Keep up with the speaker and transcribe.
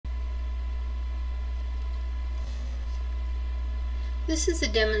This is a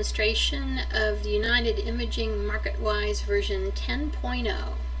demonstration of the United Imaging Marketwise version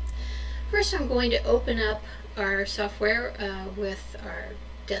 10.0. First, I'm going to open up our software with our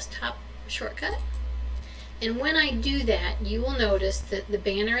desktop shortcut. And when I do that, you will notice that the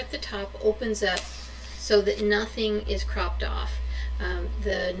banner at the top opens up so that nothing is cropped off.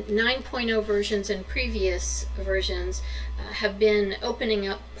 The 9.0 versions and previous versions have been opening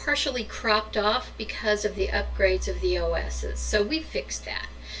up partially cropped off because of the upgrades of the OSs. So we fixed that.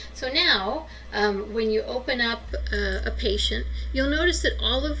 So now, when you open up a patient, you'll notice that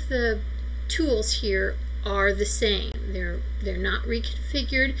all of the tools here are the same. They're not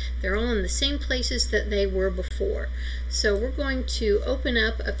reconfigured. They're all in the same places that they were before. So we're going to open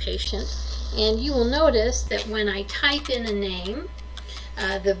up a patient, and you will notice that when I type in a name,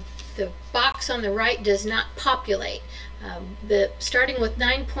 the box on the right does not populate. Starting with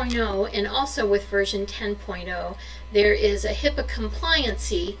 9.0 and also with version 10.0, there is a HIPAA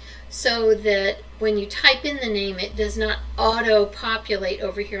compliancy so that when you type in the name, it does not auto-populate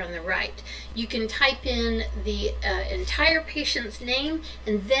over here on the right. You can type in the entire patient's name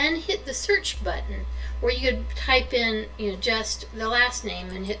and then hit the search button, or you could type in just the last name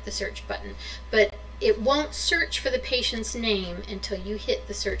and hit the search button. But it won't search for the patient's name until you hit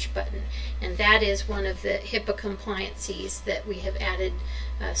the search button. And that is one of the HIPAA compliancies that we have added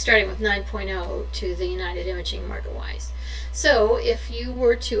starting with 9.0 to the United Imaging Marketwise. So if you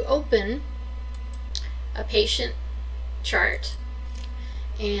were to open a patient chart,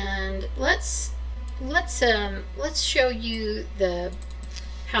 and let's show you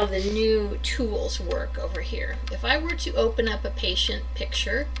how the new tools work over here. If I were to open up a patient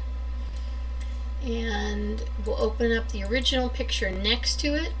picture, and we'll open up the original picture next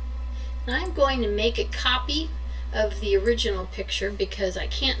to it, and I'm going to make a copy of the original picture because I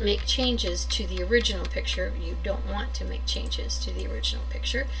can't make changes to the original picture. You don't want to make changes to the original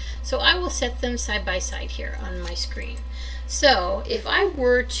picture. So I will set them side by side here on my screen. So if I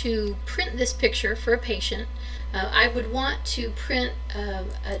were to print this picture for a patient, I would want to print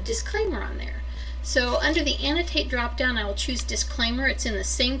a disclaimer on there. So under the Annotate drop-down, I will choose Disclaimer. It's in the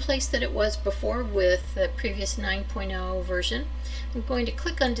same place that it was before with the previous 9.0 version. I'm going to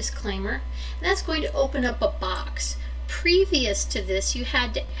click on Disclaimer, and that's going to open up a box. Previous to this, you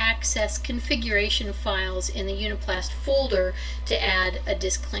had to access configuration files in the Uniplast folder to add a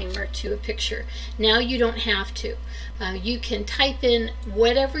disclaimer to a picture. Now you don't have to. You can type in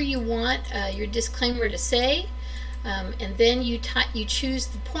whatever you want your disclaimer to say, and then you choose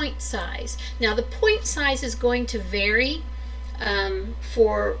the point size. Now the point size is going to vary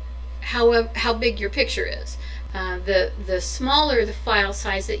for how big your picture is. The smaller the file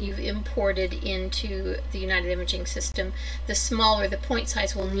size that you've imported into the United Imaging system, the smaller the point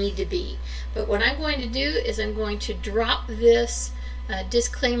size will need to be. But what I'm going to do is I'm going to drop this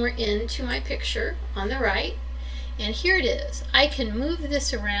disclaimer into my picture on the right, and here it is. I can move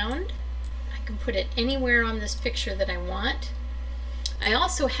this around. I can put it anywhere on this picture that I want. I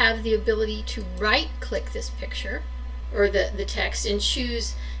also have the ability to right-click this picture, or the text, and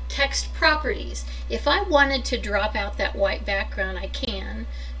choose Text Properties. If I wanted to drop out that white background, I can.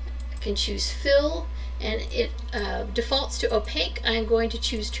 I can choose Fill, and it defaults to Opaque. I'm going to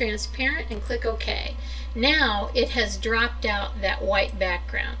choose Transparent and click OK. Now it has dropped out that white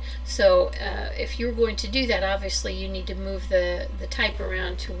background. So if you're going to do that, obviously you need to move the type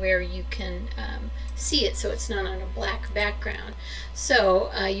around to where you can see it so it's not on a black background.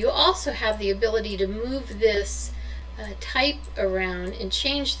 So you also have the ability to move this type around and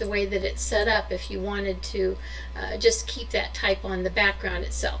change the way that it's set up if you wanted to just keep that type on the background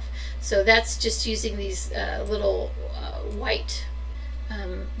itself. So that's just using these little white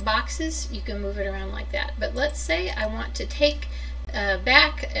boxes. You can move it around like that. But let's say I want to take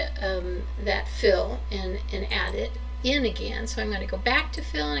back that fill and add it in again. So I'm going to go back to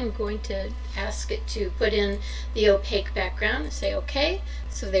fill, and I'm going to ask it to put in the opaque background and say OK.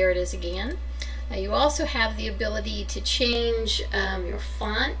 So there it is again. You also have the ability to change your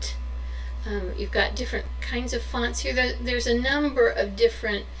font. You've got different kinds of fonts here. There's a number of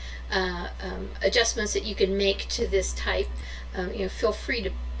different adjustments that you can make to this type. Feel free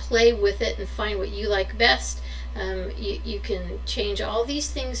to play with it and find what you like best. You can change all these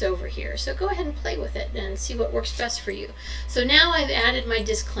things over here. So go ahead and play with it and see what works best for you. So now I've added my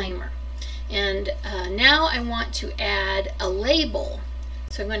disclaimer. And now I want to add a label.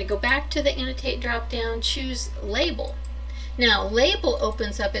 So I'm going to go back to the Annotate drop-down, choose Label. Now Label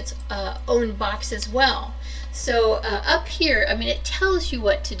opens up its own box as well. So up here, it tells you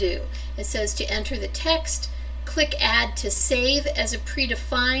what to do. It says to enter the text, click Add to save as a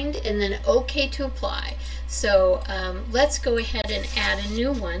predefined, and then OK to apply. So let's go ahead and add a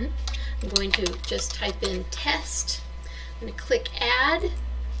new one. I'm going to just type in test. I'm going to click Add,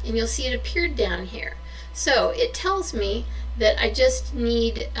 and you'll see it appeared down here. So it tells me that I just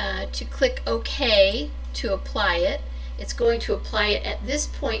need to click OK to apply it. It's going to apply it at this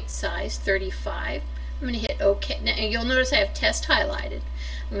point size, 35. I'm going to hit OK. Now you'll notice I have test highlighted.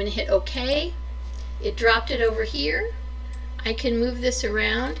 I'm going to hit OK. It dropped it over here. I can move this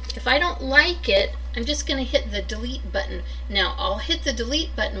around. If I don't like it, I'm just going to hit the delete button. Now I'll hit the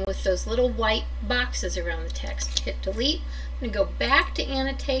delete button with those little white boxes around the text. Hit delete. I'm going to go back to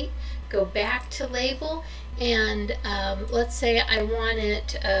annotate, go back to label, and let's say I want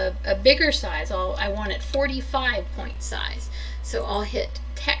it a bigger size. I want it 45 point size. So I'll hit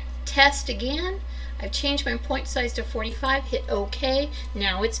test again. I've changed my point size to 45, hit OK.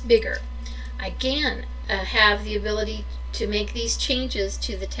 Now it's bigger. I again have the ability to make these changes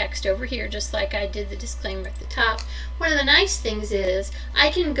to the text over here, just like I did the disclaimer at the top. One of the nice things is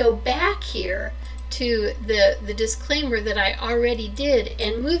I can go back here to the disclaimer that I already did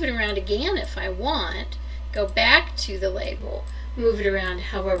and move it around again if I want. Go back to the label, move it around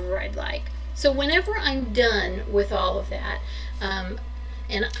however I'd like. So whenever I'm done with all of that,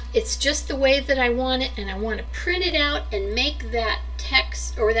 and it's just the way that I want it, and I want to print it out and make that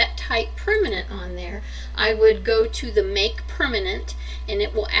text or that type permanent on there, I would go to the Make Permanent, and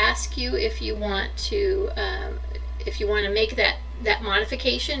it will ask you if you want to make that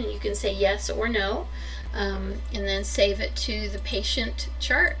modification, and you can say yes or no, and then save it to the patient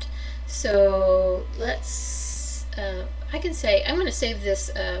chart. So let's, I can say I'm going to save this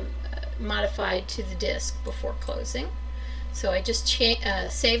modified to the disk before closing. So I just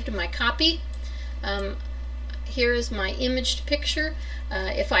saved my copy. Here is my imaged picture.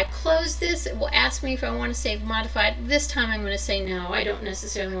 If I close this, it will ask me if I want to save modified. This time I'm going to say no. I don't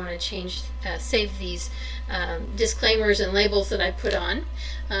necessarily want to save these disclaimers and labels that I put on.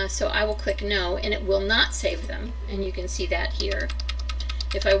 So I will click no, and it will not save them. And you can see that here.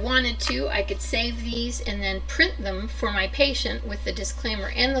 If I wanted to, I could save these and then print them for my patient with the disclaimer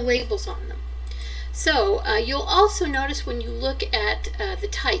and the labels on them. So you'll also notice when you look at the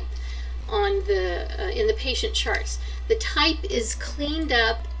type on in the patient charts, the type is cleaned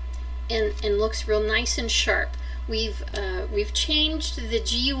up and looks real nice and sharp. We've changed the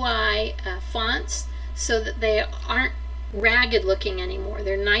GUI fonts so that they aren't ragged looking anymore.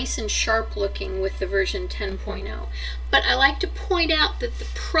 They're nice and sharp looking with the version 10.0. But I like to point out that the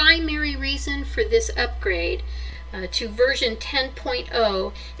primary reason for this upgrade to version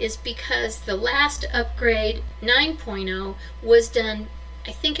 10.0 is because the last upgrade, 9.0, was done,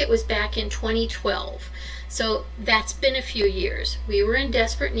 I think it was back in 2012. So that's been a few years. We were in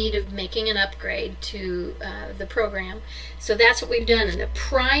desperate need of making an upgrade to the program. So that's what we've done. And the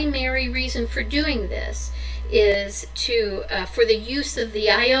primary reason for doing this is for the use of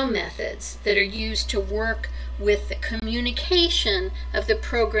the I/O methods that are used to work with the communication of the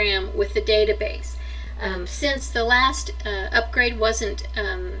program with the database. Since the last upgrade was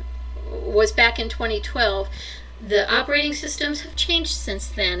back in 2012, the operating systems have changed since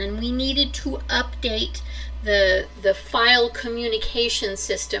then, and we needed to update the file communication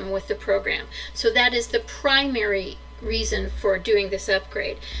system with the program. So that is the primary reason for doing this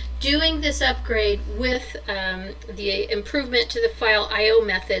upgrade. Doing this upgrade with the improvement to the file I/O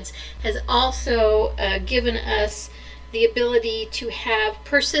methods has also given us the ability to have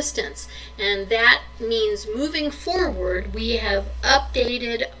persistence, and that means moving forward we have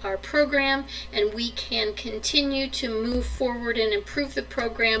updated our program and we can continue to move forward and improve the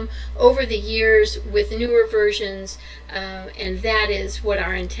program over the years with newer versions, and that is what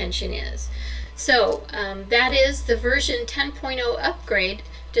our intention is. So that is the version 10.0 upgrade.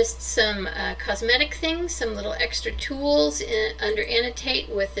 Just some cosmetic things, some little extra tools under Annotate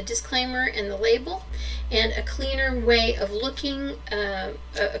with the disclaimer and the label, and a cleaner way of looking,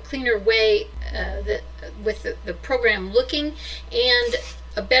 a cleaner way with the program looking, and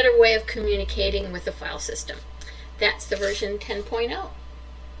a better way of communicating with the file system. That's the version 10.0.